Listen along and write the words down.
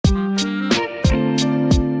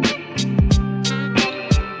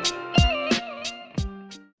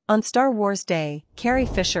On Star Wars Day, Carrie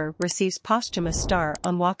Fisher receives posthumous star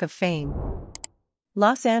on Walk of Fame.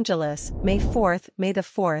 Los Angeles, May 4th. May the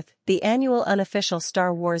 4th, the annual unofficial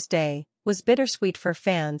Star Wars Day, was bittersweet for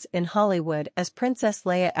fans in Hollywood as Princess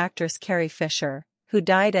Leia actress Carrie Fisher, who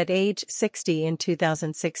died at age 60 in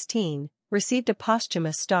 2016, received a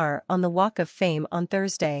posthumous star on the Walk of Fame on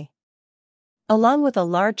Thursday. Along with a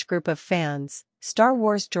large group of fans, Star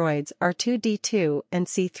Wars droids R2-D2 and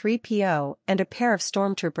C-3PO and a pair of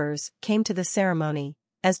Stormtroopers came to the ceremony,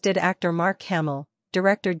 as did actor Mark Hamill,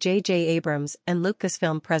 director J.J. Abrams and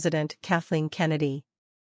Lucasfilm president Kathleen Kennedy.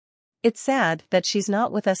 "It's sad that she's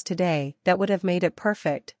not with us today. That would have made it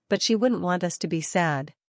perfect, but she wouldn't want us to be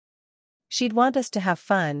sad. She'd want us to have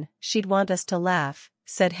fun, she'd want us to laugh,"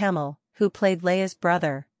 said Hamill, who played Leia's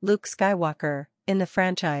brother, Luke Skywalker, in the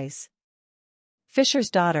franchise. Fisher's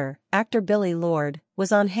daughter, actor Billie Lourd,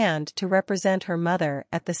 was on hand to represent her mother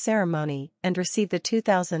at the ceremony and receive the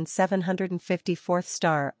 2,754th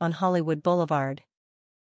star on Hollywood Boulevard.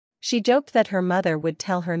 She joked that her mother would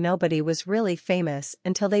tell her nobody was really famous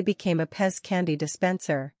until they became a Pez candy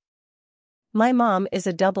dispenser. "My mom is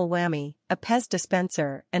a double whammy, a Pez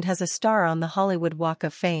dispenser and has a star on the Hollywood Walk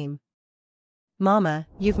of Fame. Mama,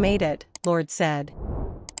 you've made it," Lourd said.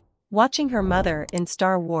 Watching her mother in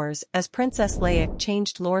Star Wars as Princess Leia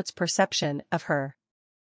changed Lourd's perception of her.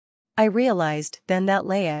 "I realized then that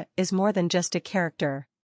Leia is more than just a character.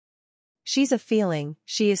 She's a feeling,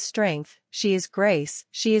 she is strength, she is grace,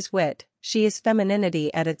 she is wit, she is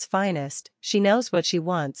femininity at its finest, she knows what she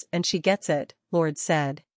wants and she gets it," Lourd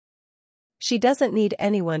said. "She doesn't need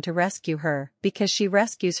anyone to rescue her because she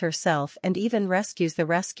rescues herself and even rescues the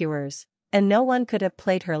rescuers, and no one could have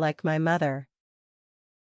played her like my mother."